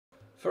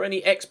For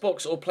any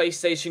Xbox or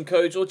PlayStation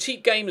codes or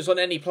cheap games on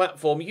any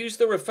platform, use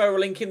the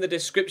referral link in the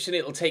description.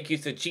 It'll take you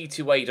to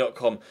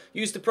g2a.com.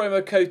 Use the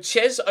promo code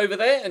CHES over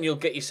there and you'll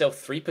get yourself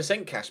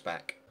 3% cash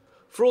back.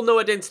 For all No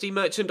Identity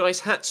merchandise,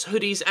 hats,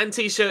 hoodies and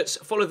t-shirts,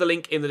 follow the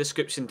link in the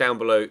description down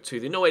below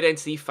to the No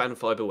Identity Fan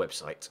Fibre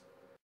website.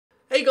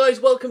 Hey guys,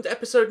 welcome to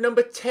episode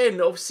number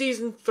 10 of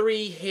Season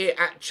 3 here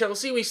at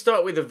Chelsea. We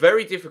start with a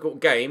very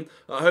difficult game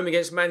at home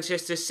against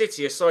Manchester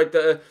City, a side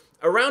that are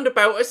around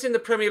about us in the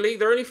Premier League.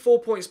 They're only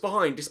 4 points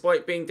behind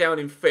despite being down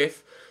in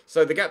 5th.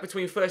 So the gap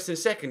between 1st and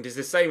 2nd is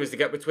the same as the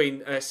gap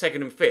between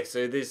 2nd and 5th.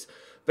 So there's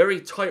very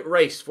tight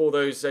race for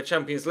those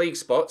Champions League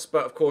spots.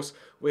 But of course,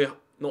 we're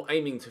not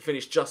aiming to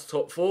finish just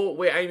top 4.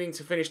 We're aiming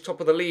to finish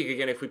top of the league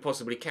again if we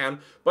possibly can.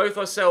 Both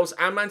ourselves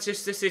and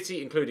Manchester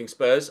City, including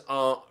Spurs,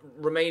 are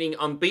remaining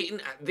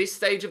unbeaten at this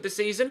stage of the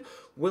season.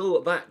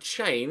 Will that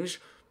change?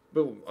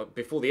 Well,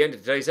 before the end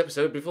of today's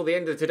episode, before the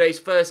end of today's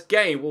first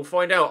game, we'll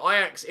find out.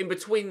 Ajax in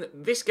between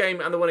this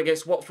game and the one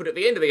against Watford at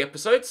the end of the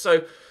episode.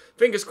 So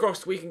fingers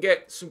crossed we can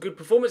get some good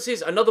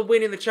performances. Another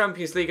win in the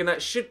Champions League, and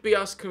that should be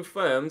us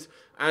confirmed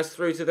as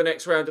through to the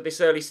next round at this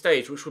early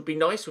stage, which would be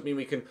nice. Would mean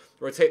we can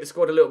rotate the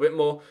squad a little bit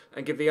more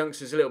and give the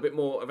youngsters a little bit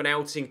more of an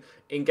outing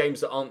in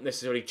games that aren't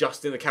necessarily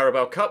just in the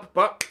Carabao Cup.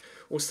 But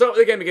we'll start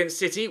with the game against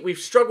City. We've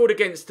struggled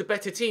against the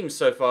better teams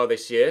so far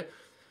this year.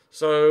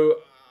 So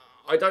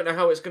I don't know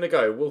how it's going to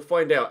go. We'll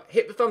find out.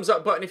 Hit the thumbs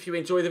up button if you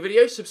enjoy the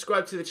video.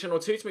 Subscribe to the channel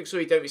too to make sure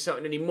you don't miss out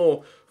on any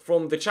more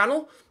from the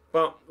channel.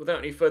 But without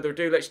any further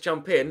ado, let's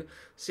jump in.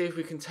 See if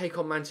we can take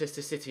on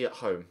Manchester City at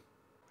home.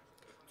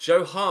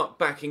 Joe Hart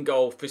back in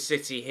goal for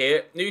City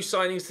here. New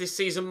signings this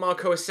season,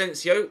 Marco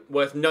Asensio,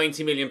 worth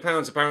 £90 million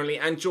apparently,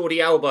 and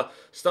Jordi Alba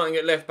starting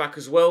at left back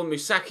as well.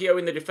 Musacchio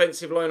in the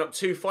defensive lineup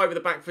too. 5 at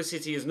the back for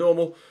City as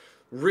normal.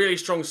 Really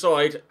strong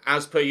side,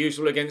 as per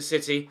usual against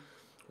City.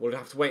 We'll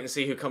have to wait and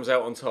see who comes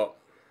out on top.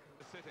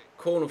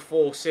 Corner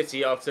for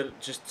City after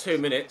just 2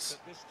 minutes.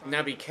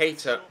 Naby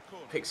Keita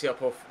picks it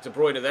up off De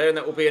Bruyne there, and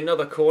that will be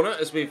another corner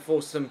as we've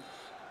forced them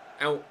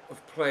out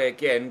of play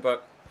again,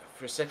 but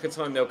for a second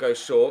time they'll go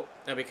short.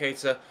 Naby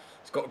Keita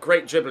has got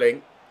great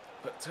dribbling,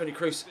 but Toni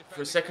Kroos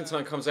for a second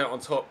time comes out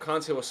on top.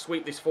 Kante will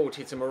sweep this forward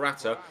here to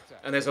Morata,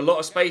 and there's a lot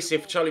of space here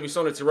for Charlie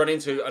Musonda to run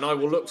into, and I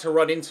will look to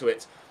run into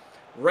it.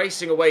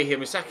 Racing away here,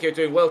 Musacchio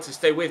doing well to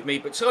stay with me,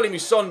 but Charlie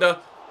Musonda,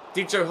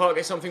 did Joe Hart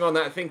get something on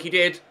that? I think he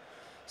did.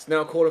 It's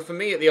now a corner for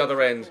me at the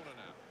other end.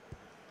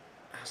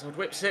 Hazard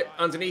whips it.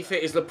 Underneath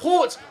it is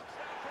Laporte.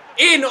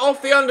 In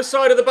off the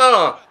underside of the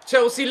bar.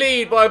 Chelsea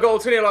lead by a goal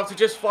to nil after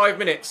just 5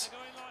 minutes.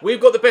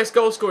 We've got the best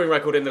goal scoring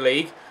record in the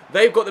league.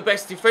 They've got the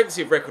best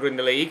defensive record in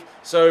the league.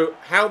 So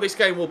how this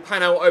game will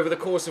pan out over the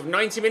course of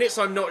 90 minutes,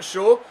 I'm not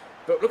sure.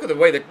 But look at the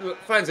way the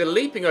fans are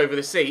leaping over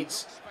the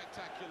seats.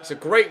 It's a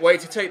great way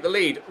to take the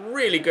lead.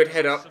 Really good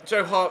head up.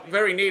 Joe Hart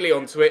very nearly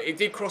onto it. It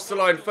did cross the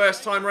line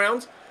first time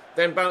round.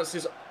 Then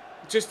bounces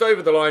just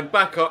over the line,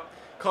 back up.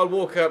 Kyle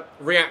Walker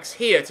reacts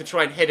here to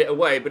try and head it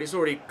away, but it's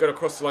already got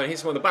across the line,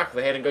 hits him on the back of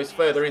the head and goes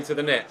further into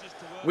the net.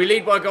 We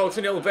lead by a goal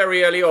to nil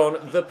very early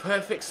on. The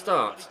perfect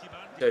start.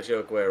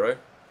 Sergio Aguero.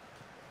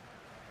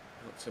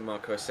 Up to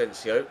Marco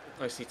Asensio.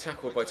 Nicely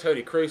tackled by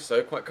Toni Kroos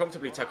though, quite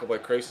comfortably tackled by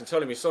Kroos, and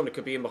Charlie Musonda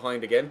could be in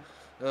behind again.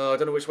 I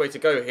don't know which way to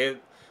go here.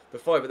 The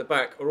 5 at the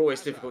back are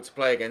always difficult to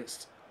play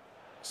against,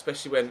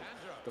 especially when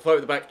the 5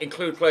 at the back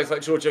include players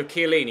like Giorgio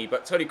Chiellini.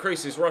 But Toni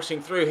Kroos is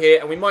rushing through here,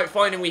 and we might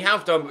find him. We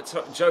have done,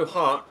 but Joe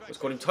Hart, let's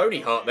call him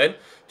Tony Hart then.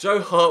 Joe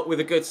Hart with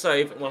a good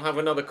save, and we'll have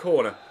another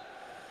corner.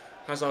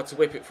 Hazard to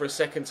whip it for a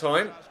second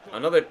time.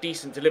 Another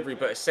decent delivery,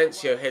 but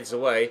Asensio heads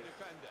away,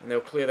 and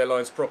they'll clear their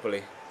lines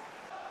properly.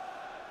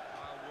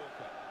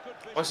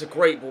 That's a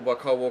great ball by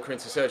Kyle Walker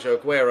into Sergio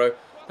Aguero.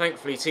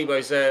 Thankfully,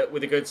 Thibaut's there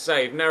with a good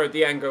save. Narrowed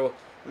the angle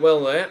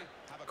well there.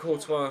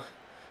 Courtois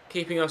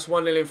keeping us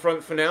 1-0 in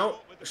front for now.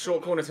 A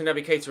short corner to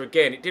Naby Keita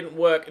again. It didn't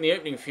work in the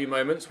opening few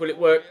moments. Will it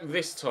work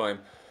this time?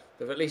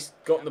 They've at least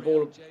gotten the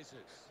ball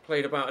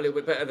played about a little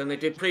bit better than they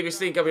did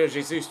previously. Gabriel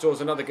Jesus draws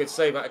another good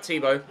save out of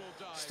Thibaut.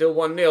 Still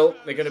 1-0.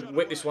 They're going to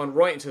whip this one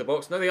right into the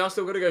box. No, they are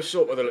still going to go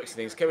short by the looks of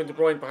things. Kevin De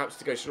Bruyne perhaps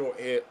to go short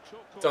here.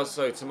 Does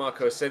so to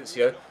Marco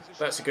Asensio.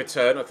 That's a good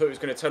turn. I thought he was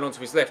going to turn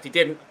onto his left. He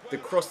didn't. The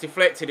cross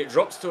deflected. It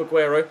drops to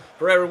Aguero.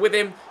 Pereira with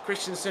him.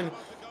 Christensen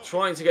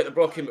trying to get the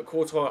block in, but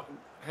Courtois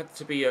had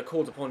to be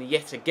called upon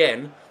yet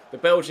again. The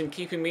Belgian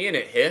keeping me in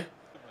it here.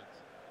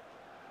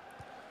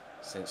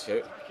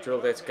 Asensio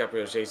drilled there to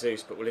Gabriel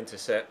Jesus, but will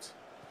intercept.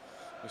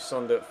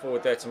 Musonda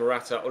forward there to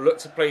Morata. Will look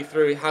to play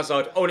through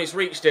Hazard. Oh, and it's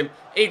reached him.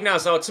 Eden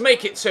Hazard to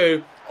make it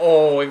 2.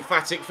 Oh,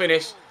 emphatic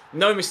finish.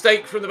 No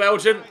mistake from the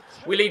Belgian.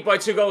 We lead by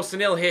 2 goals to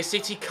nil here.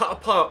 City cut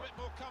apart.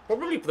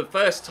 Probably for the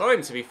first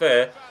time, to be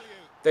fair.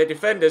 Their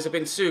defenders have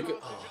been so good.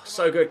 Oh,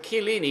 so good.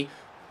 Chiellini,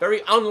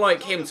 very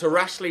unlike him to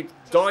rashly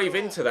dive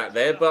into that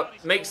there,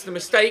 but makes the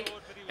mistake.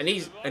 And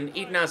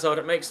Eden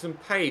Hazard makes them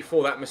pay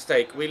for that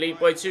mistake. We lead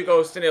by 2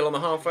 goals to nil on the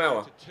half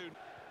hour.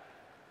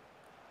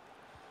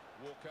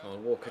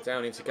 Walker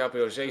down into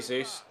Gabriel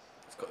Jesus.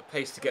 He's got the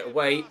pace to get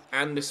away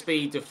and the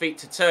speed of feet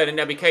to turn. And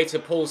Naby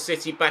Keita pulls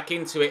City back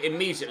into it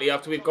immediately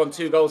after we've gone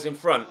 2 goals in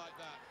front.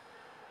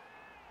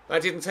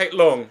 That didn't take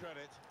long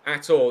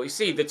at all. You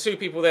see the two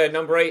people there,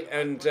 number 8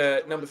 and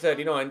number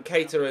 39,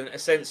 Keita and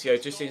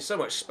ASENSIO, just in so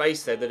much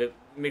space there that the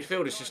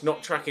midfielder's just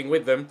not tracking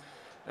with them.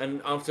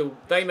 And after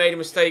they made a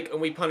mistake and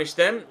we punished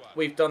them,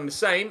 we've done the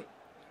same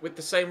with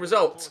the same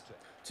result.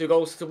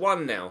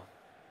 2-1 now.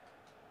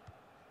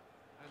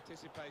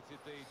 Anticipated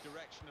the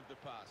direction of the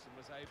pass and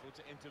was able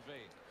to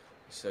intervene.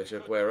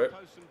 Sergio Aguero.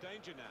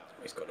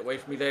 He's got away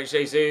from me there,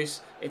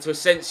 Jesus. Into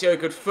ASENSIO,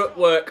 good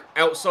footwork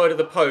outside of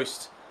the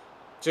post.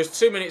 Just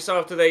 2 minutes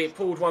after they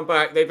pulled one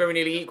back, they very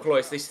nearly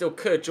equalised. They still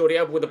could. Jordi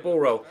Alba with the ball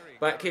roll.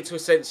 Back here to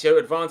ASENSIO.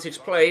 Advantage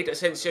played.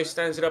 ASENSIO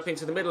stands it up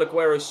into the middle.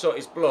 Aguero's shot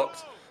is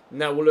blocked.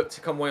 Now we'll look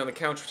to come away on the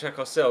counter-attack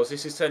ourselves.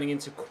 This is turning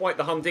into quite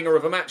the humdinger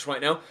of a match right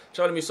now.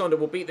 Charlie Musonda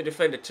will beat the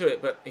defender to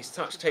it, but his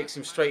touch takes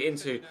him straight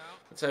into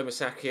Mateo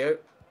Musacchio.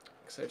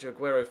 Sergio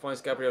Aguero finds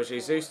Gabriel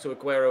Jesus to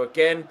Aguero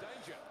again.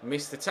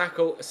 Missed the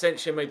tackle.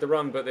 ASENSIO made the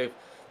run, but they've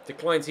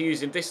declined to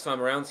use him this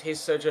time around. Here's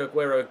Sergio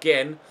Aguero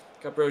again.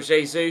 Gabriel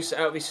Jesus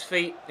out of his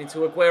feet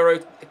into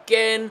Aguero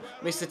again.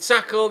 Missed the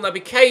tackle.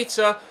 Naby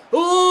Keita.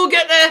 Ooh,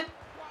 get there!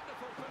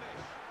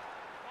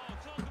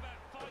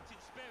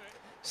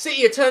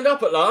 City had turned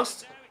up at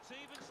last.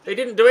 They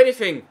didn't do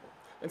anything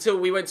until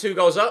we went 2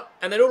 goals up.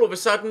 And then all of a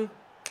sudden,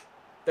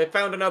 they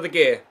found another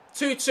gear.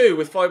 2-2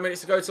 with 5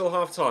 minutes to go till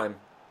half-time.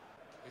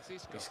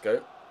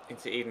 Isco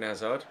into Eden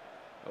Hazard.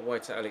 Away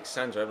to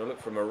Alexandro. And I'll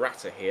look for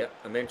Morata here.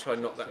 And then try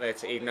and knock that there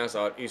to Eden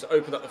Hazard, who's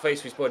opened up the face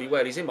of his body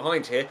well. He's in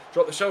behind here.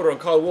 Drop the shoulder on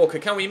Kyle Walker.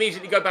 Can we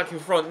immediately go back in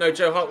front? No,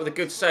 Joe Hart with a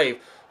good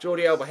save.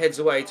 Jordi Alba heads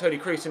away. Tony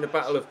Kroos in a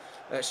battle of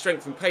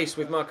strength and pace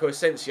with Marco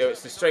ASENSIO.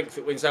 It's the strength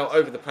that wins out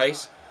over the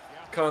pace.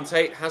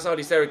 Kante. Hazard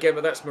is there again,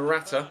 but that's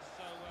Morata.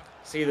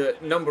 See the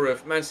number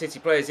of Man City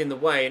players in the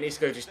way, and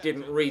Isco just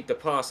didn't read the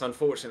pass,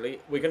 unfortunately.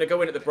 We're going to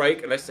go in at the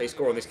break, unless they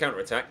score on this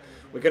counter-attack.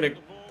 We're going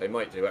to... They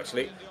might do,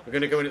 actually. We're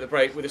going to go in at the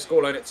break with a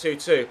scoreline at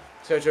 2-2.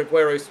 Sergio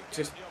Aguero's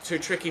just too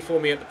tricky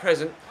for me at the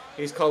present.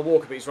 Here's Kyle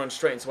Walker, but he's run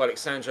straight into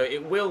Alexandro.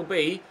 It will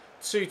be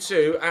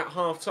 2-2 at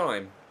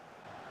half-time.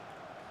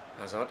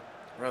 Hazard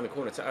around the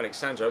corner to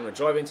Alexandro. I'm going to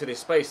drive into this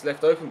space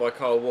left open by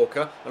Kyle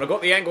Walker. And I've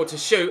got the angle to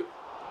shoot,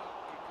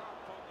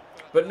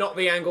 but not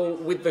the angle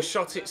with the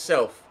shot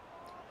itself.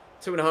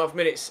 2.5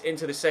 minutes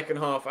into the second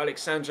half.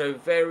 Alexandro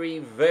very,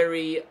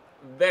 very,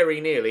 very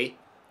nearly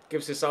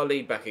gives us our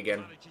lead back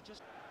again.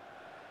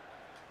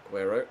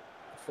 Aguero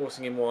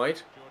forcing him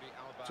wide.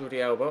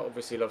 Jordi Alba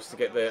obviously loves to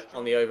get there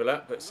on the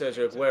overlap, but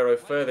Sergio Aguero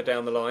further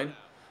down the line.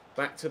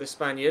 Back to the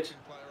Spaniard.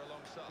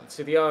 And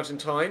to the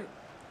Argentine.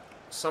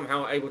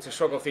 Somehow able to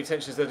shrug off the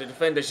attentions of the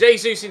defender.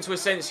 Jesus into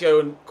ASENSIO,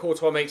 and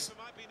Courtois makes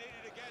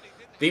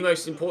the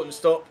most important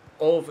stop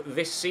of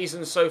this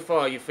season so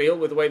far, you feel,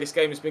 with the way this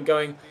game has been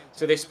going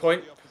to this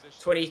point.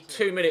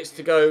 22 minutes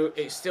to go.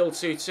 It's still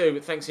 2-2,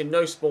 but thanks in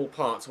no small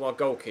part to our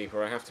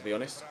goalkeeper, I have to be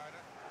honest.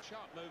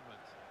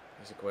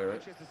 There's Aguero.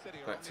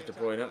 Back to De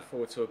Bruyne.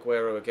 Forward to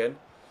Aguero again.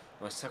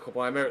 Nice tackle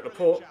by Aymeric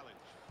Laporte.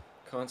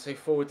 Can't say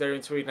forward there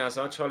into Eden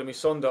Hazard. Charlie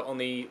Musonda on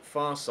the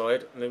far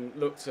side. And then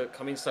look to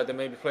come inside, then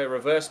maybe play a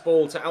reverse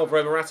ball to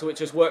Alvaro Morata, which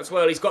has worked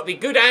well. He's got the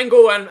good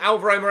angle, and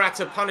Alvaro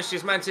Morata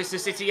punishes Manchester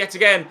City yet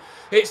again.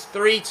 It's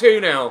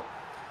 3-2 now.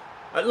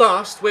 At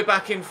last, we're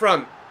back in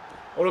front.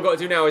 All I've got to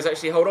do now is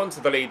actually hold on to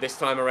the lead this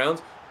time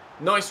around.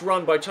 Nice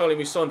run by Charlie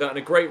Musonda and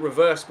a great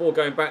reverse ball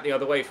going back the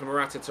other way for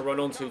Morata to run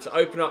onto to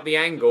open up the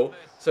angle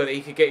so that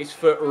he could get his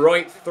foot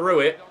right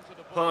through it,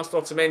 past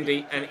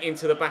Otamendi and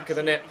into the back of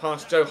the net,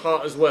 past Joe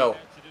Hart as well.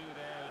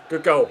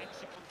 Good goal.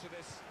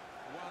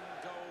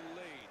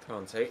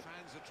 Kante.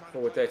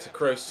 Forward there to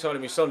Kroos. Charlie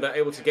Musonda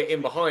able to get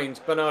in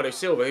behind Bernardo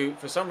Silva, who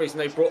for some reason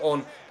they brought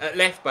on at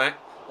left back.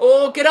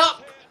 Oh, get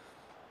up!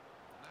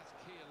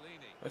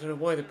 I don't know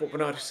why they brought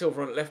Bernardo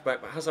Silva on at left back,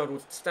 but Hazard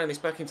will stand this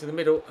back into the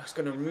middle. That's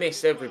going to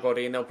miss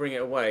everybody and they'll bring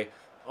it away.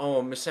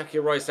 Oh,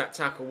 Musacchio rides that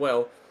tackle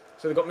well.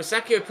 So they've got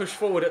Musacchio pushed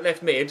forward at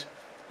left mid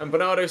and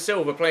Bernardo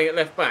Silva playing at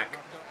left back.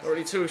 Not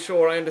really too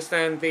sure I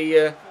understand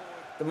the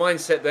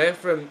mindset there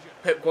from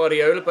Pep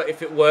Guardiola, but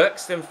if it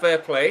works, then fair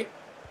play.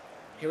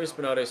 Here is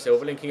Bernardo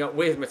Silva linking up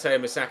with Mateo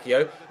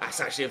Musacchio.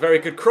 That's actually a very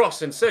good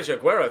cross, and Sergio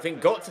Aguero, I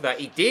think, got to that.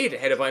 He did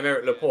ahead of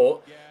Aymeric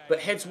Laporte, but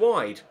heads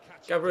wide.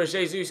 Gabriel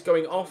Jesus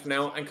going off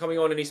now, and coming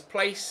on in his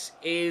place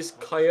is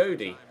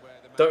Coyote.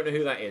 Don't know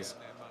who that is.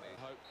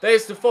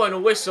 There's the final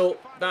whistle.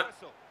 That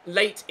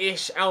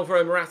late-ish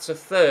Alvaro Morata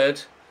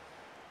third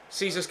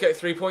sees us get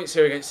 3 points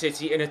here against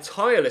City in a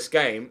tireless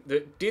game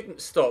that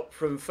didn't stop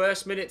from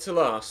first minute to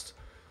last.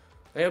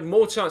 They had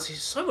more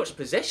chances. So much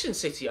possession,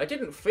 City. I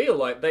didn't feel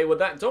like they were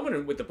that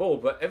dominant with the ball,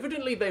 but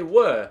evidently they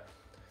were.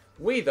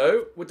 We,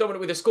 though, were dominant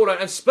with the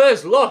scoreline, and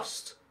Spurs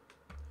lost.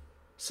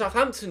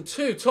 Southampton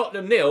 2,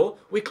 Tottenham 0.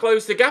 We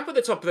closed the gap at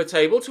the top of the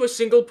table to a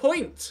single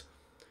point.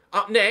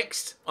 Up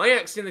next,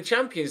 Ajax in the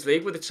Champions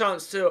League with a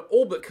chance to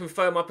all but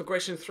confirm our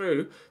progression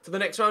through to the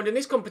next round in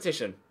this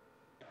competition.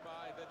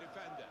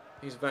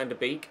 Here's Van der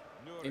Beek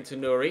into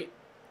Nouri.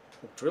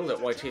 Drilled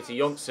that wide here to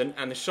Johnson,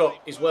 and the shot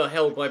is well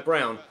held by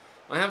Brown.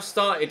 I have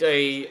started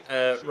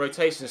a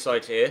rotation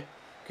side here,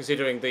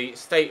 considering the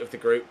state of the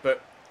group,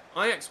 but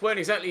Ajax weren't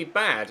exactly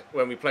bad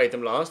when we played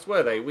them last,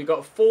 were they? We got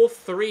a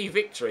 4-3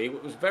 victory,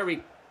 which was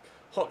very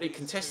hotly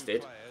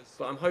contested.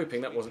 But I'm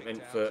hoping that wasn't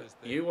meant for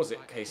you, was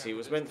it, Casey? It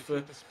was meant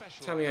for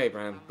Tammy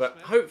Abraham. But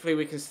hopefully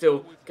we can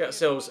still get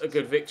ourselves a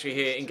good victory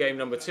here in game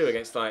number 2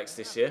 against Ajax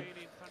this year.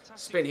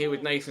 Spin here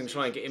with Nathan,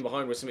 try and get in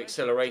behind with some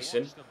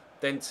acceleration.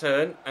 Then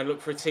turn and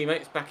look for a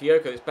teammate. It's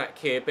Bakayoko that's back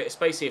here. Bit of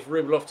space here for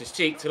Ruben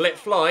Loftus-Cheek to let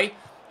fly.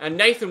 And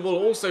Nathan will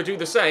also do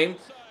the same.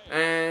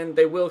 And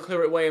they will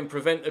clear it away and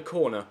prevent a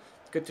corner.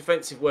 Good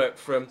defensive work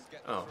from...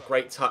 Oh,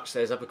 great touch.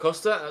 There's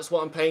Apacosta. That's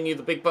what I'm paying you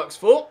the big bucks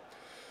for.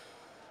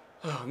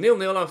 Oh,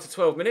 0-0 after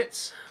 12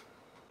 minutes.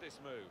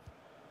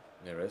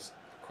 Neres.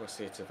 Across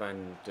here to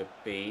Van der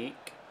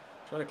Beek.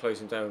 Trying to close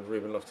him down with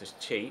Ruben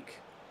Loftus-Cheek.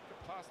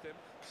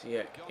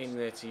 Ziyech in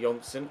there to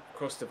Johnson.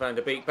 Across to Van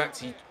der Beek. Back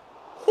to...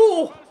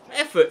 Oh!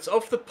 Efforts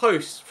off the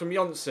post from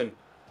Johnson.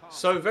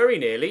 So very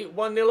nearly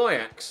 1-0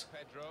 Ajax.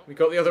 We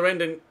got the other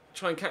end and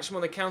try and catch him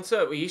on the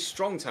counter. Well, he's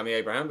strong, Tammy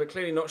Abraham, but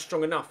clearly not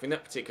strong enough in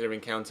that particular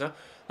encounter.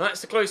 And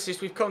that's the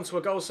closest we've come to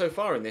a goal so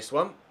far in this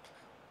one.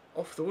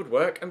 Off the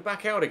woodwork and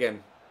back out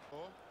again.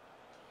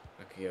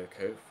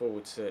 Bakayoko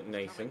forward to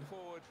Nathan.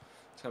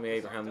 Tammy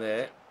Abraham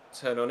there.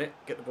 Turn on it.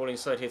 Get the ball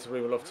inside here to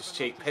Ruben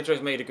Loftus-Cheek.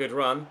 Pedro's made a good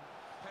run.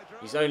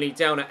 He's only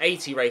down at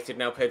 80 rated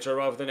now, Pedro,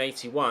 rather than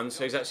 81.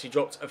 So he's actually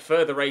dropped a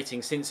further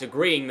rating since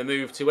agreeing the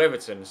move to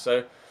Everton.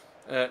 So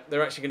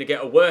they're actually going to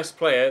get a worse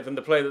player than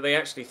the player that they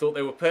actually thought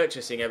they were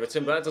purchasing,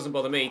 Everton. But that doesn't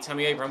bother me.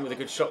 Tammy Abraham with a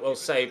good shot, well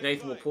saved.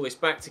 Nathan will pull this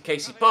back to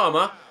Casey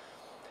Palmer.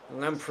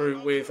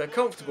 Lamprou with a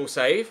comfortable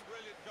save.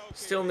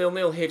 Still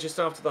 0-0 here just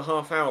after the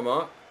half-hour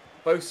mark.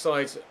 Both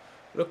sides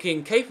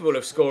looking capable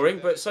of scoring,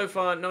 but so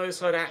far neither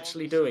side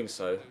actually doing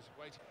so.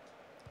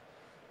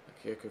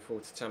 Bakayoko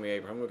forward to Tammy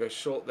Abraham. We'll go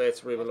short there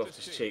to Ruben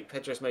Loftus-Cheek.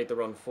 Pedro's made the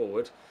run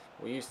forward.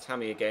 We'll use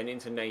Tammy again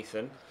into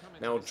Nathan.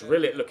 Now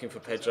drill it looking for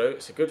Pedro.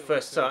 It's a good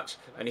first touch.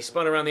 And he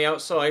spun around the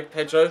outside.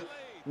 Pedro,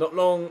 not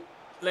long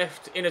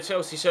left in a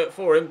Chelsea shirt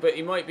for him, but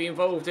he might be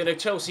involved in a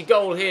Chelsea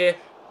goal here.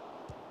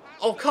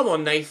 Oh, come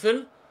on,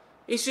 Nathan.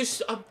 He's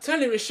just, I'm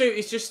telling him to shoot.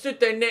 He's just stood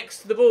there next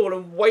to the ball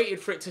and waited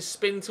for it to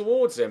spin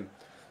towards him.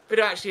 If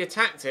he'd actually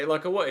attacked it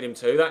like I wanted him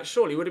to, that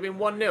surely would have been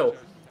 1-0.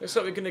 Looks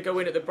like we're going to go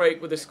in at the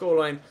break with the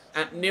scoreline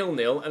at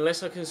 0-0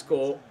 unless I can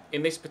score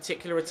in this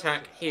particular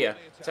attack here.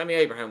 Tammy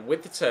Abraham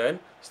with the turn.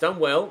 He's done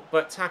well,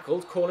 but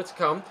tackled. Corner to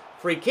come.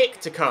 Free kick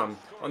to come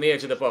on the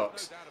edge of the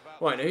box.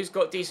 Right, now who's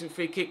got decent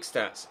free kick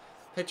stats?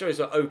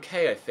 Pedro's are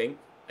okay, I think.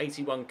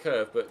 81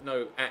 curve, but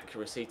no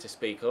accuracy to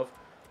speak of.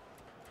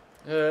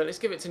 Let's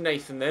give it to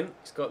Nathan then.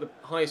 He's got the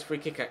highest free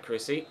kick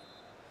accuracy.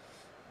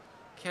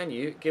 Can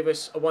you give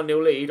us a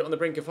 1-0 lead on the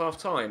brink of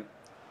half-time?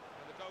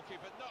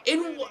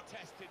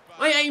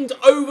 I aimed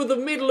over the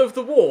middle of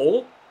the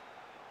wall.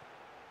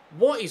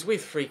 What is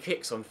with free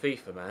kicks on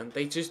FIFA, man?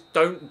 They just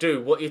don't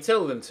do what you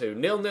tell them to.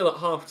 0-0 at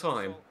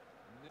half-time.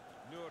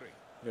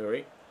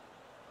 Nuri.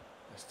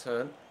 Let's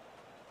turn.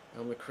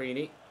 El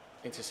McCreaney.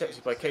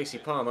 Intercepted by Casey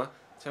Palmer.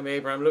 Tammy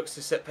Abraham looks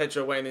to set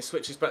Pedro away and then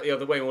switches back the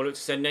other way and we'll look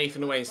to send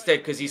Nathan away instead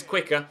because he's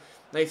quicker.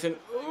 Nathan,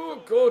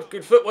 oh god,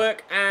 good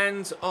footwork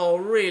and, oh,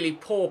 really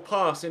poor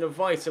pass in a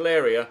vital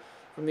area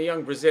from the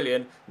young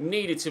Brazilian.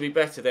 Needed to be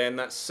better there and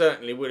that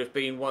certainly would have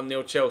been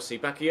 1-0 Chelsea.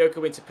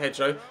 Bakayoko into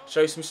Pedro,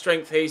 shows some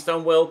strength here, he's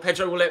done well.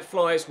 Pedro will let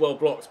fly, it's well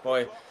blocked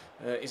by,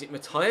 is it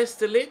Matthias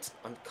de Ligt?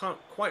 I can't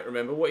quite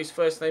remember what his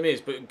first name is,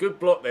 but good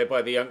block there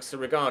by the youngster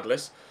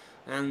regardless.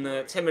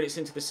 And 10 minutes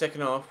into the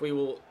second half, we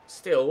will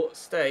still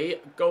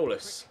stay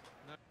goalless.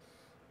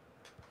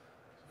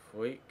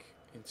 Weak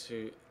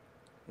into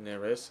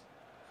Neres.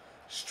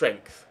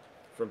 Strength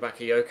from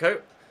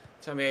Bakayoko.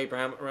 Tammy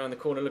Abraham around the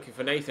corner looking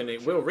for Nathan.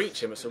 It will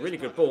reach him. It's a really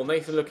good ball.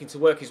 Nathan looking to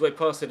work his way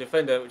past the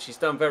defender, which he's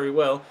done very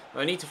well.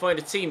 I need to find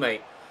a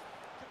teammate.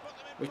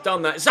 We've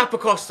done that.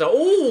 Zappacosta.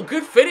 Oh,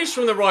 good finish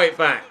from the right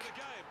back.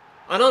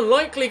 An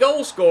unlikely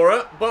goal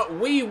scorer, but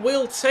we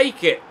will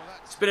take it.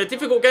 It's been a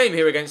difficult game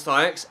here against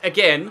Ajax.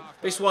 Again,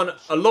 this one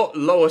a lot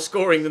lower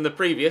scoring than the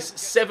previous.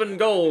 7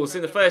 goals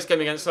in the first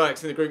game against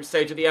Ajax in the group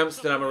stage at the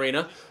Amsterdam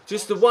Arena.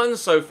 Just the one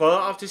so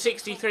far after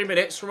 63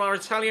 minutes from our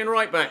Italian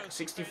right back.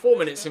 64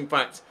 minutes in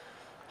fact.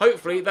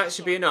 Hopefully that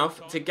should be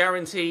enough to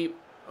guarantee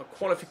a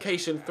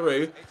qualification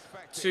through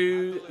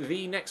to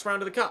the next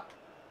round of the Cup.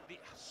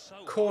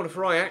 Corner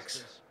for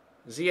Ajax.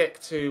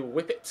 Ziyech to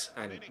whip it,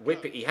 and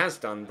whip it he has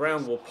done.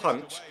 Brown will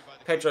punch.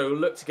 Pedro will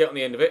look to get on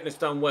the end of it and has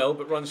done well,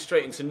 but runs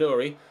straight into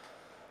Nuri.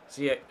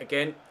 Ziyech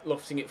again,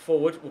 lofting it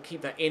forward. We'll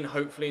keep that in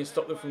hopefully and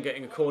stop them from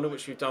getting a corner,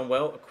 which we've done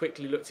well. I'll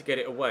quickly look to get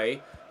it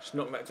away. Just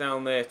knock that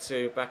down there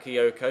to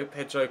Bakayoko.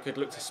 Pedro could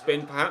look to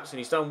spin perhaps, and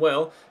he's done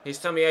well. Here's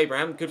Tammy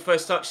Abraham. Good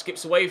first touch,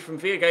 skips away from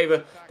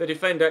Villagava, the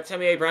defender.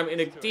 Tammy Abraham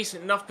in a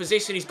decent enough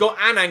position. He's got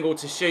an angle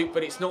to shoot,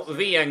 but it's not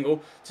the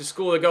angle to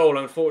score the goal,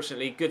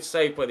 unfortunately. Good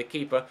save by the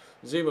keeper.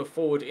 Zuma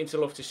forward into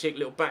Loftus-Cheek.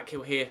 Little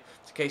backheel here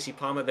to Casey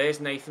Palmer.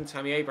 There's Nathan.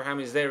 Tammy Abraham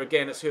is there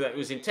again. That's who that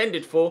was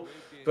intended for.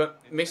 But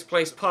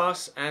misplaced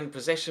pass and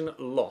possession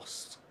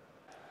lost.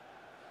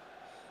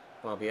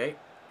 Barbier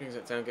Brings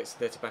it down, gets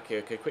there to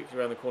Bakayoko. Quickly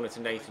around the corner to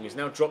Nathan, who's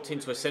now dropped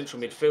into a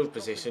central midfield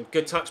position.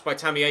 Good touch by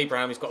Tammy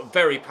Abraham. He's got a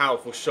very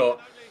powerful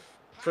shot.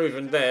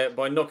 Proven there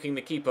by knocking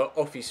the keeper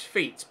off his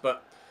feet.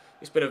 But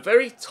it's been a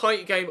very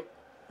tight game.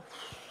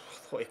 I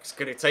thought it was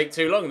going to take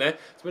too long there.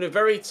 It's been a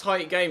very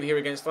tight game here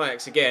against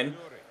Ajax again.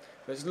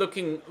 It's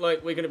looking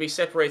like we're going to be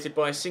separated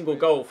by a single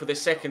goal for the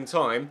second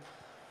time.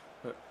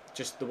 But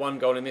just the one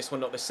goal in this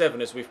one, not the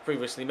 7, as we've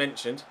previously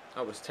mentioned.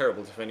 That was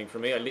terrible defending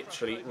from me. I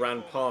literally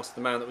ran past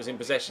the man that was in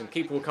possession.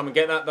 Keeper will come and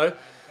get that, though.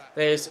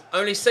 There's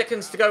only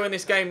seconds to go in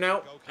this game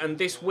now. And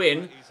this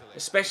win,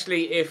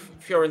 especially if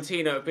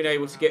Fiorentina have been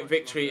able to get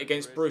victory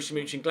against Borussia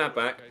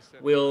Mönchengladbach,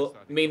 will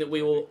mean that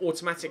we will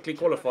automatically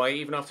qualify,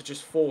 even after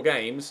just 4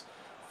 games,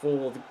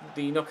 for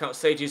the knockout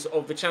stages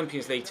of the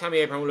Champions League. Tammy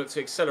Abraham will look to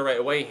accelerate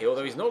away here,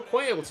 although he's not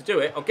quite able to do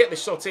it. I'll get the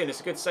shot in.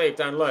 It's a good save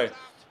down low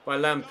by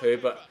Lampu,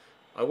 but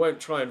I won't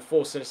try and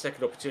force a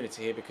second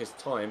opportunity here because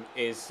time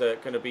is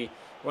going to be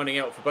running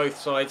out for both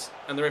sides,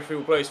 and the referee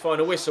will blow his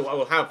final whistle. I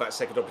will have that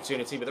second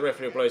opportunity, but the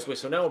referee will blow his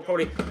whistle now. I'll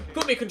probably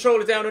put my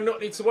controller down and not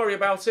need to worry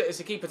about it as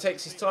the keeper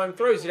takes his time,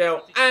 throws it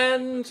out,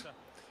 and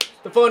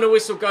the final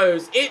whistle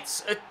goes.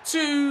 It's a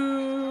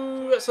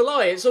 2... That's a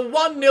lie. It's a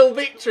 1-0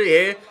 victory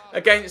here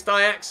against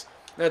Ajax.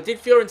 Now, did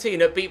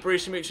Fiorentina beat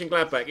Borussia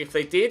Mönchengladbach? If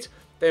they did,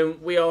 then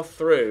we are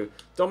through.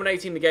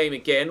 Dominating the game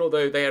again,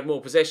 although they had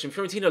more possession.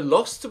 Fiorentina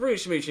lost to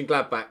Borussia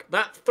Mönchengladbach.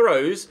 That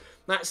throws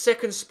that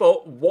second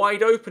spot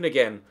wide open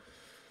again.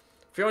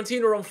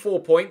 Fiorentina are on 4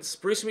 points.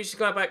 Borussia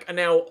Mönchengladbach are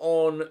now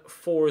on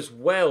 4 as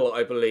well,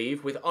 I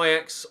believe, with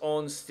Ajax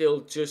on still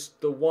just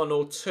the 1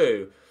 or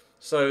 2.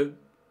 So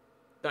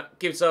that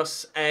gives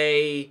us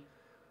a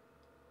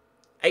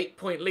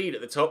 8-point lead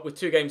at the top with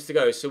 2 games to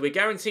go. So we're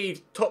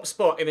guaranteed top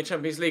spot in the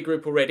Champions League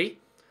group already.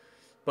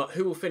 But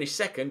who will finish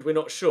second, we're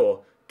not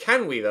sure.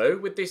 Can we, though,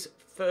 with this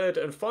third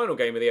and final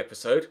game of the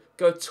episode,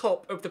 go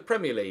top of the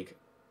Premier League?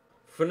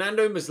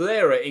 Fernando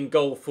Muslera in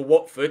goal for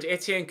Watford.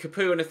 Etienne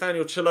Capoue and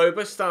Nathaniel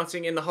Chaloba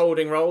starting in the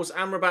holding roles.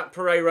 Amrabat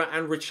Pereira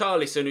and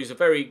Richarlison, who's a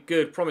very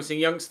good, promising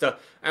youngster,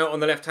 out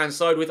on the left-hand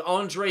side with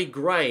Andre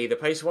Gray. The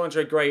pace of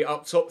Andre Gray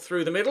up top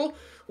through the middle.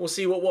 We'll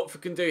see what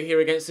Watford can do here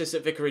against us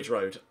at Vicarage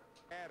Road.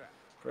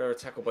 Pereira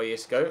tackled by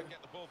Isco.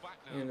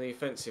 In the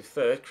offensive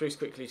third, Cruz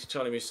quickly to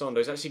Charlie Musondo.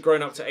 He's actually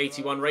grown up to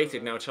 81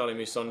 rated now, Charlie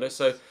Musondo.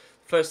 So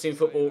first team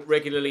football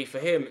regularly for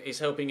him is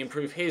helping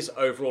improve his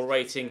overall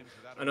rating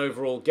and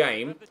overall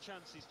game.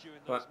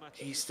 But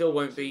he still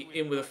won't be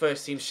in with a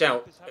first team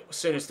shout as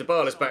soon as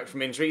Dybala's back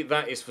from injury,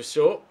 that is for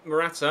sure.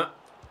 Morata.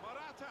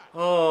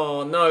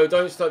 Oh no,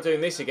 don't start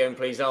doing this again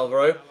please,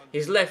 Alvaro.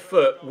 His left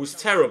foot was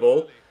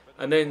terrible,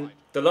 and then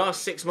the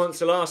last 6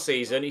 months of last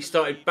season he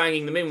started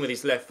banging them in with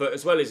his left foot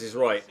as well as his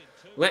right.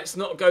 Let's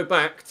not go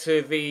back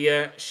to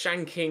the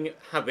shanking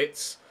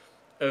habits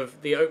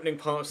of the opening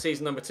part of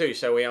season number 2,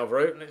 shall we,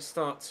 Alvaro? Let's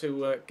start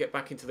to get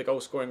back into the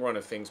goal-scoring run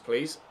of things,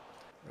 please.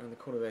 Around the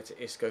corner there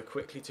to Isco,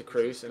 quickly to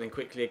Cruz, and then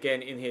quickly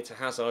again in here to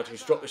Hazard,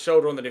 who's dropped the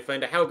shoulder on the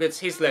defender. How good's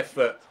his left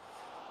foot?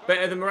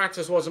 Better than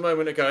Morata's was a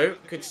moment ago.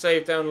 Good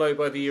save down low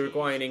by the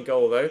Uruguayan in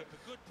goal, though.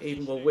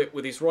 Eden will whip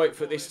with his right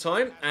foot this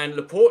time, and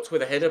Laporte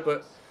with a header,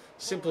 but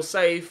simple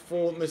save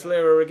for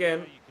Muslera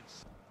again.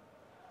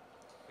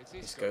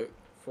 Isco.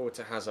 Forward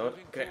to Hazard,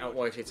 get it out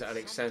wide here to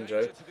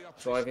Alexandro,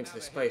 drive into the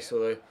space,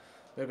 although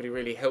nobody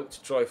really helped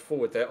to drive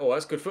forward there. Oh,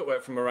 that's good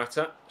footwork from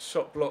Morata.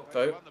 Shot blocked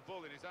though.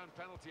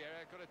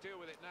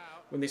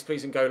 Win this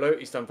please N'Golo,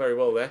 he's done very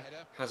well there.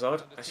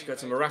 Hazard actually got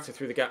to Morata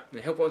through the gap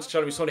and help on to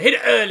Charlie Musondo. Hit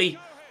it early!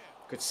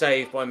 Good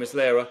save by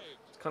Muslera.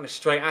 It's kind of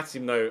straight at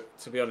him though,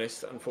 to be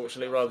honest,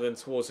 unfortunately, rather than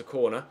towards the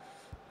corner.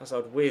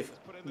 Hazard with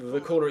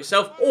the corner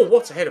itself. Oh,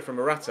 what a header from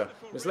Morata.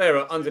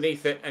 Muslera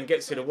underneath it and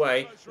gets it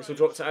away. This will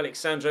drop to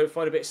Alexandro.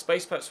 Find a bit of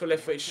space, perhaps for a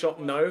left-footed shot.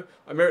 No.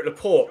 I merit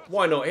Laporte.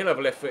 Why not? He'll have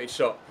a left-footed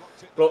shot.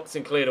 Blocked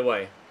and cleared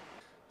away.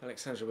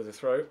 Alexandro with a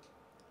throw.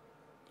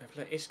 I've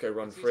let Isco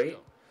run free. I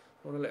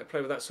want to let her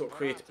play with that sort of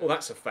creativity. Oh,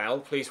 that's a foul.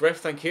 Please, ref.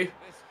 Thank you.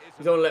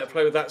 You don't want to let her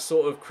play with that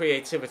sort of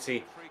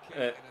creativity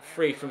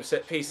free from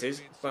set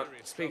pieces. But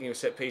speaking of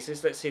set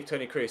pieces, let's see if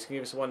Toni Kroos can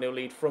give us a 1-0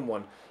 lead from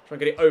one. Try and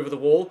get it over the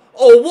wall.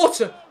 Oh,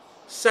 what a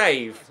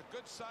save.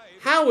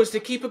 How has the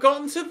keeper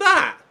gotten to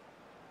that?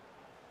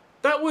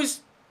 That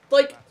was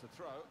like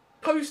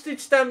postage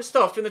stamp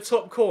stuff in the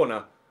top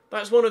corner.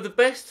 That's one of the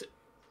best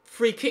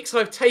free kicks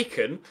I've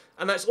taken,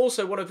 and that's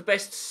also one of the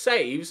best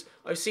saves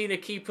I've seen a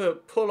keeper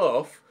pull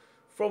off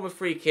from a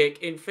free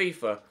kick in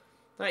FIFA.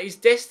 That is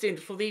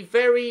destined for the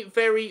very,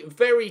 very,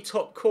 very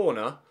top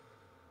corner.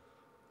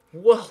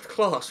 World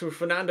class from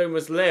Fernando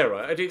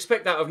Muslera. I'd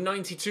expect that of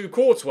 92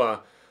 Courtois,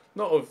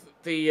 not of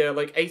the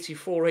like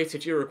 84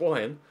 rated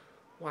Uruguayan.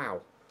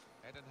 Wow.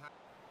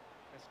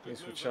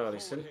 Here's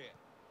Richarlison.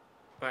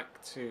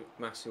 Back to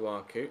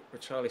Masuaku.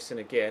 Richarlison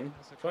again.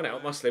 Trying to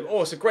outmuscle him.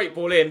 Oh, it's a great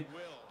ball in.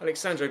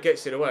 Alexandro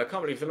gets it away. I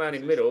can't believe the man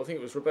in the middle, I think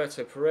it was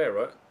Roberto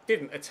Pereira,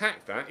 didn't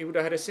attack that. He would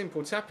have had a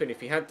simple tap in if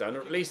he had done,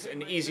 or at least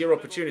an easier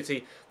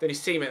opportunity than his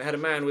teammate had a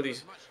man with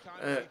his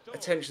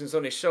attentions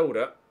on his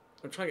shoulder.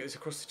 I'm trying to get this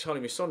across to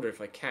Charlie Musonda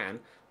if I can.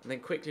 And then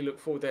quickly look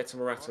forward there to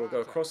Morata. We'll go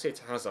across here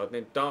to Hazard and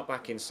then dart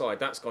back inside.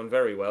 That's gone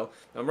very well.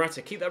 Now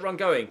Morata, keep that run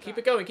going. Keep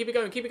it going, keep it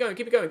going, keep it going,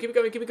 keep it going, keep it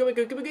going, keep it going,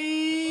 keep it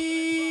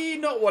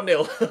going. Not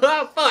 1-0.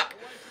 Fuck!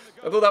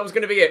 I thought that was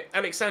going to be it.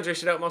 Alexandro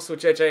should outmuscle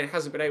JJ and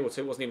hasn't been able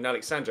to. It wasn't even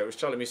Alexandro, it was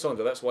Charlie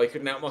Musonda. That's why he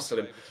couldn't outmuscle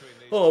him.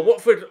 Oh,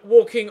 Watford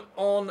walking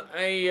on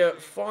a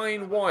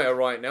fine wire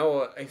right now,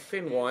 or a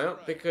thin wire,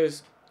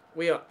 because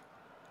we are...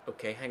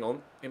 Okay, hang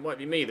on. It might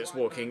be me that's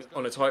walking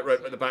on a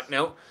tightrope at the back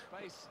now.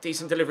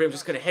 Decent delivery. I'm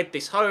just going to head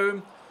this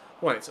home.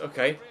 Right,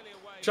 okay.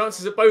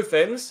 Chances at both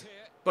ends,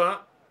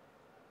 but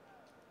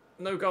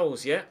no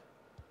goals yet.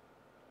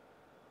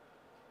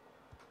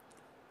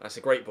 That's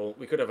a great ball.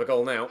 We could have a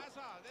goal now.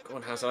 Go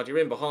on, Hazard. You're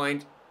in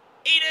behind.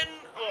 Eden!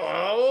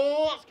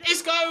 Oh!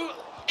 Isco!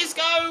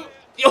 Isco!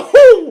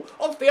 Oh!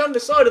 Off the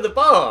underside of the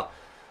bar.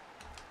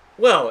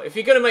 Well, if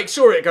you're going to make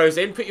sure it goes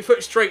in, put your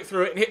foot straight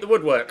through it and hit the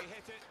woodwork.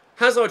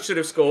 Hazard should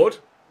have scored.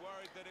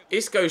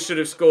 Isco should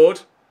have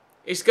scored.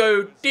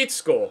 Isco did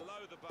score.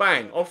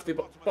 Bang, off the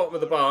bottom of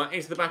the bar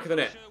into the back of the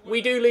net.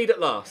 We do lead at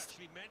last.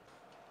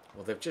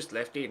 Well, they've just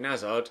left Eden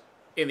Hazard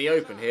in the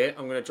open here.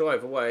 I'm going to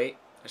drive away.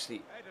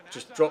 Actually,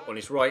 just drop on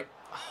his right.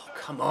 Oh,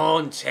 come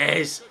on,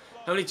 Tez.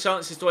 How many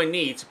chances do I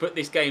need to put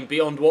this game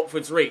beyond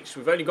Watford's reach?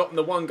 We've only gotten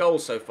the 1 goal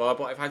so far,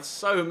 but I've had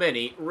so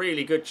many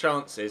really good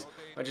chances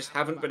I just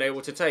haven't been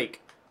able to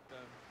take.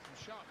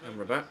 And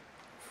Rabat.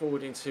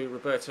 Forward into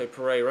Roberto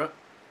Pereira.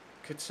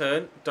 Could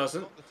turn,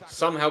 doesn't.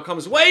 Somehow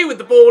comes away with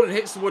the ball and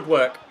hits the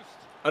woodwork.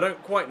 I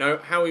don't quite know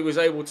how he was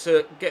able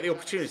to get the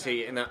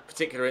opportunity in that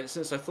particular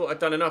instance. I thought I'd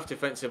done enough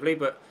defensively,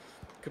 but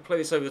could play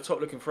this over the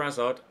top looking for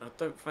Hazard. I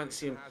don't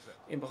fancy him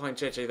in behind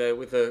JJ there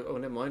with the... Oh,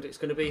 never mind. It's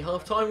going to be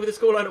half-time with the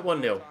scoreline at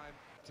 1-0.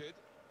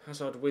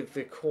 Hazard with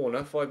the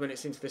corner, 5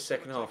 minutes into the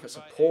second half. That's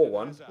a poor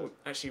one. Oh,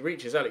 actually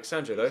reaches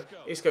Alexandro, though.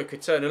 Isco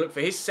could turn and look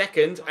for his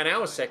second and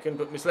our second,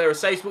 but Muslera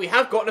saves, but we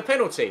have gotten a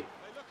penalty.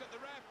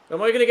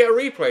 Am I going to get a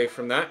replay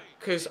from that?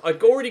 Because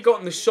I'd already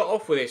gotten the shot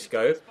off with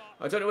Isco.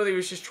 I don't know whether he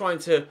was just trying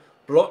to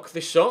block the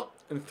shot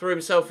and threw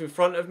himself in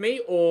front of me,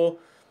 or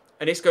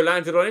and Isco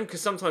landed on him, because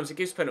sometimes it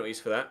gives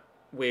penalties for that,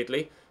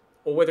 weirdly.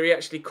 Or whether he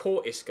actually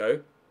caught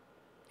Isco.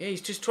 Yeah,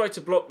 he's just tried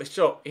to block the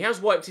shot. He has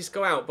wiped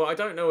Isco out, but I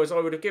don't know as I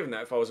would have given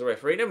that if I was a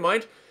referee. Never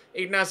mind.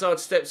 Eden Hazard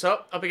steps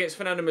up against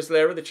Fernando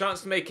Muslera. The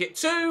chance to make it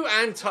 2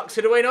 and tucks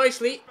it away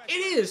nicely. It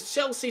is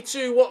Chelsea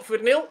 2,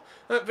 Watford 0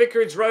 at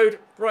Vicarage Road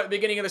right at the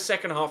beginning of the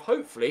second half.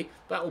 Hopefully,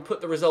 that will put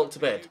the result to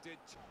bed.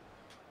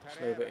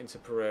 Slow bit into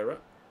Pereira.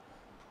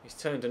 He's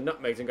turned and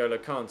nutmegged N'Golo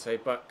Kante,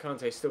 but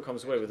Kante still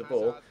comes away with the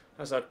ball.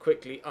 Hazard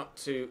quickly up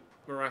to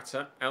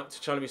Morata, out to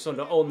Charlie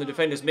Musonda. Oh, and the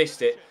defenders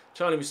missed it.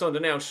 Charlie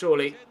Musonda now,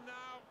 surely,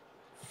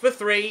 for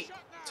 3.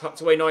 Tucked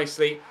away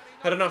nicely.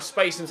 Had enough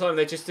space and time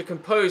there just to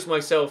compose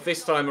myself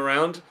this time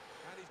around.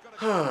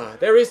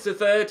 There is the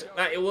third.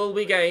 That it will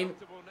be game.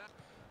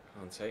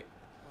 Kante.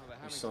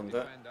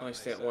 Musonda.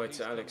 Nicely out wide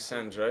to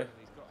Alexandro.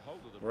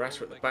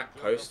 Morata at the back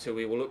post, who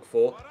we will look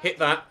for. Hit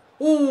that.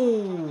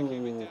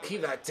 Ooh,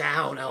 keep that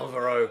down,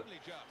 Alvaro.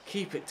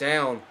 Keep it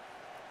down.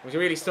 We're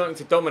really starting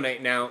to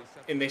dominate now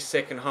in this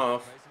second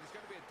half.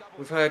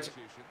 We've had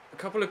a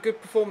couple of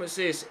good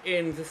performances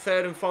in the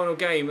third and final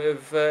game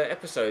of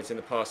episodes in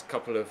the past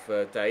couple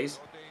of days.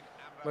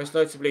 Most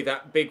notably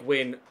that big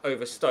win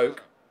over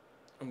Stoke.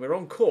 And we're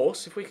on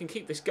course, if we can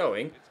keep this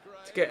going,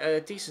 to get a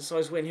decent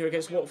sized win here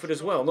against Watford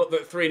as well. Not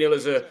that 3-0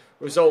 is a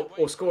result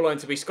or scoreline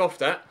to be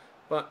scoffed at,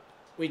 but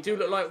we do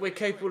look like we're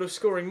capable of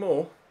scoring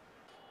more.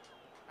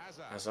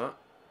 Hazard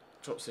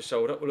drops the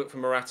shoulder. We'll look for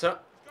Morata.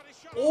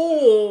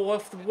 Oh,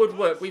 off the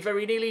woodwork. We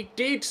very nearly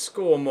did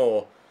score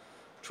more.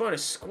 Trying to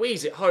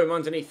squeeze it home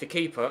underneath the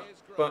keeper,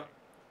 but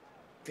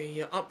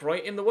the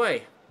upright in the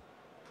way.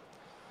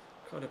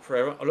 Kind of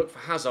Pereira. I'll look for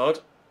Hazard.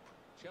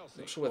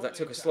 Not sure whether that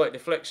took a slight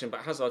deflection,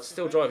 but Hazard's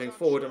still driving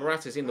forward and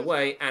Morata's in the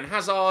way, and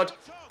Hazard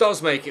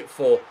does make it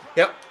 4.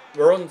 Yep,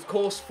 we're on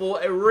course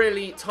for a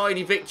really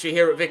tiny victory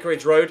here at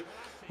Vicarage Road.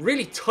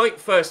 Really tight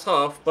first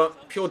half,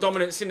 but pure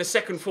dominance in the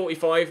second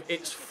 45.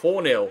 It's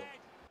 4-0.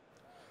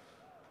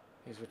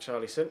 Here's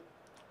Richarlison.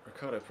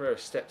 Ricardo Pereira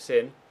steps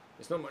in.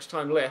 There's not much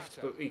time left,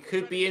 but we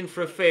could be in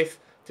for a 5th.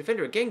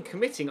 Defender again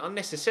committing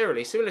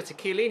unnecessarily, similar to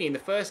Chiellini in the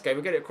first game.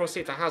 We'll get it across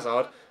here to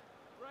Hazard.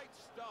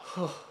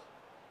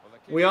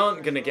 We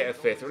aren't going to get a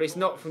 5th, or at least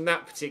not from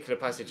that particular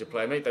passage of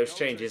play. I made those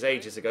changes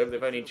ages ago, but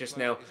they've only just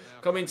now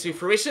come into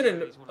fruition.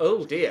 And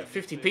oh dear,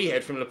 50p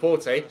head from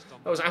Laporte.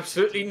 That was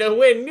absolutely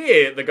nowhere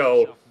near the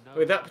goal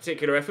with that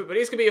particular effort. But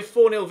it's going to be a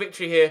 4-0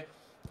 victory here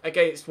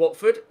against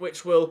Watford,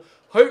 which will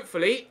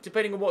hopefully,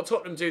 depending on what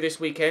Tottenham do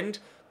this weekend,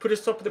 put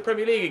us top of the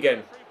Premier League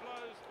again.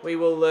 We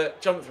will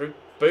jump through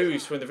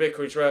boos from the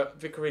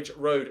Vicarage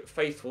Road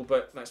faithful,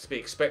 but that's to be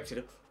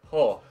expected.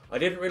 Oh, I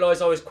didn't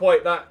realise I was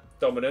quite that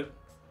dominant.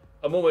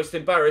 I'm almost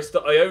embarrassed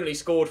that I only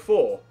scored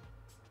 4.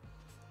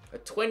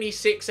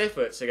 26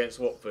 efforts against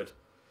Watford.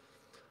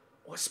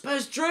 Oh,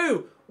 Spurs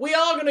drew. We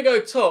are going to go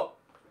top.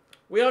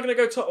 We are going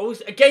to go top. Oh,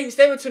 against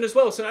Everton as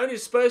well. So not only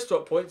did Spurs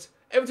drop points,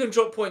 Everton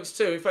dropped points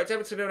too. In fact,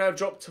 Everton are now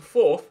dropped to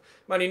 4th.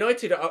 Man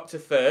United are up to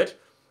 3rd.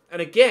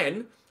 And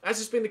again, as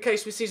has been the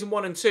case with Season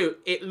 1 and 2,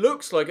 it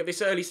looks like at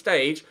this early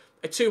stage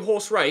a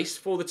two-horse race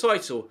for the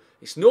title.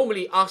 It's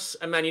normally us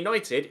and Man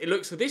United. It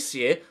looks this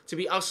year to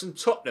be us and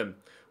Tottenham.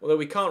 Although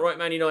we can't write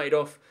Man United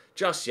off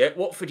just yet.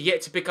 Watford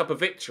yet to pick up a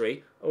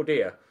victory. Oh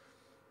dear.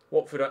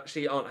 Watford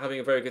actually aren't having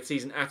a very good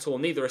season at all.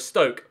 Neither are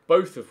Stoke,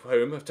 both of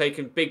whom have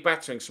taken big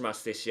batterings from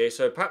us this year.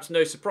 So perhaps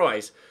no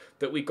surprise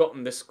that we've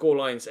gotten the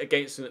scorelines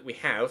against them that we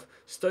have.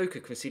 Stoke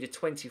have conceded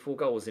 24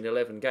 goals in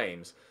 11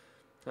 games.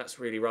 That's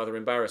really rather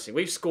embarrassing.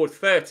 We've scored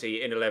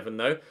 30 in 11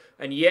 though,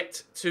 and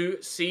yet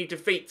to see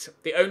defeat.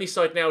 The only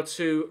side now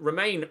to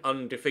remain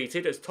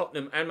undefeated, as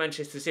Tottenham and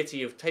Manchester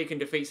City have taken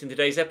defeats in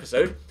today's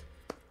episode.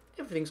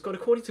 Everything's gone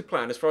according to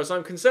plan as far as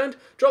I'm concerned.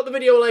 Drop the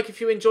video a like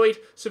if you enjoyed.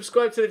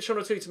 Subscribe to the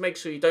channel too to make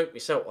sure you don't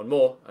miss out on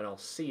more, and I'll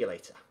see you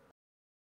later.